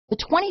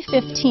The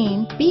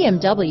 2015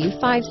 BMW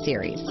 5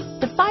 Series.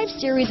 The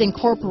 5 Series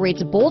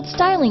incorporates bold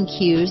styling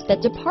cues that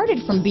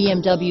departed from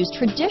BMW's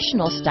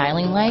traditional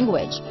styling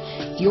language.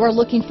 If you are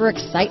looking for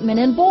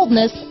excitement and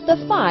boldness, the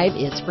 5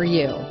 is for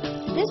you.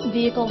 This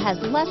vehicle has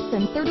less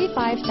than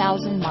 35,000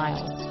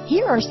 miles.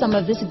 Here are some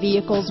of this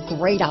vehicle's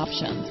great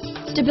options: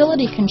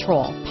 stability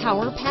control,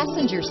 power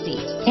passenger seat,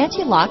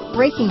 anti-lock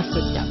braking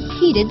system,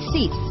 heated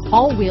seats,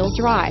 all-wheel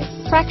drive,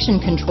 traction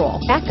control,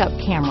 backup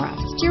camera,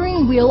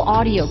 steering wheel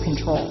audio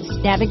controls,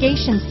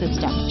 navigation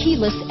system,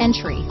 keyless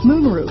entry,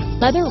 moonroof,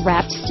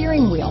 leather-wrapped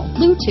steering wheel,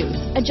 Bluetooth,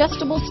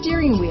 adjustable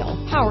steering wheel,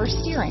 power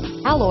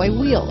steering, alloy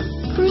wheels,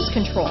 cruise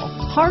control,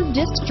 hard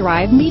disk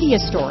drive media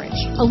storage,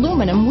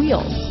 aluminum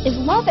wheels. Is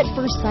love at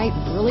first sight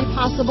really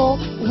possible?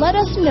 Let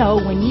us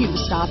know when you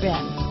stop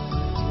in.